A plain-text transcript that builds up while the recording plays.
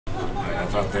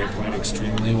thought they played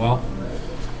extremely well.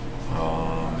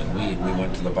 And we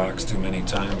went to the box too many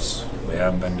times. We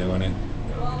haven't been doing it.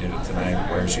 We did it tonight.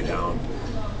 It wears you down.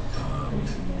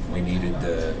 We needed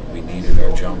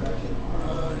our jump,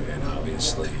 and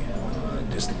obviously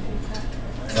just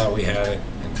thought we had it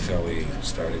until we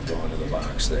started going to the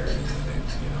box there, and then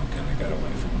it kind of got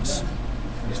away from us.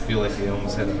 I just feel like they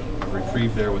almost had a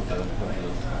reprieve there with the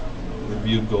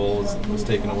reviewed goal was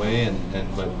taken away,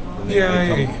 but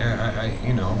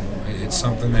it's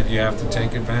something that you have to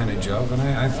take advantage of, and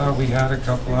I thought we had a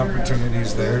couple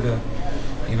opportunities there to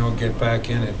get back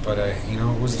in it, but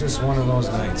it was just one of those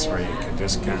nights where you could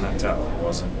just kind of tell it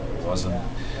wasn't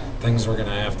things were going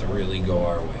to have to really go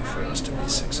our way for us to be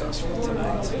successful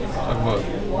tonight. Talk about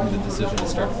the decision to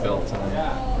start Phil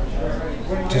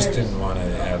tonight. Just didn't want to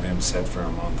have him sit for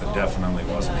a month. It definitely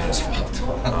wasn't his fault.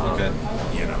 Okay.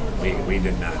 We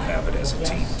did not have it as a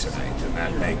team tonight, and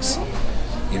that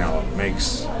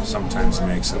sometimes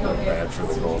makes it look bad for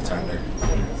the goaltender,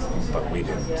 but we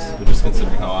didn't. But just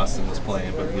considering how Austin was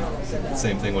playing, but the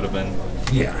same thing would have been.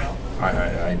 Yeah,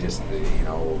 I just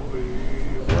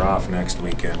we're off next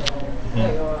weekend.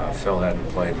 Phil hadn't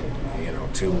played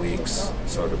 2 weeks,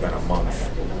 so it would have been a month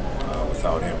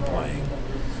without him playing.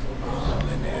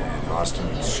 And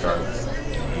Austin's sharp.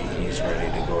 He's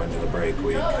ready to go into the break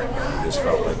week. I just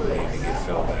felt like we need to get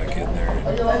Phil back in there. And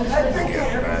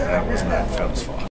again, that was not Phil's fault.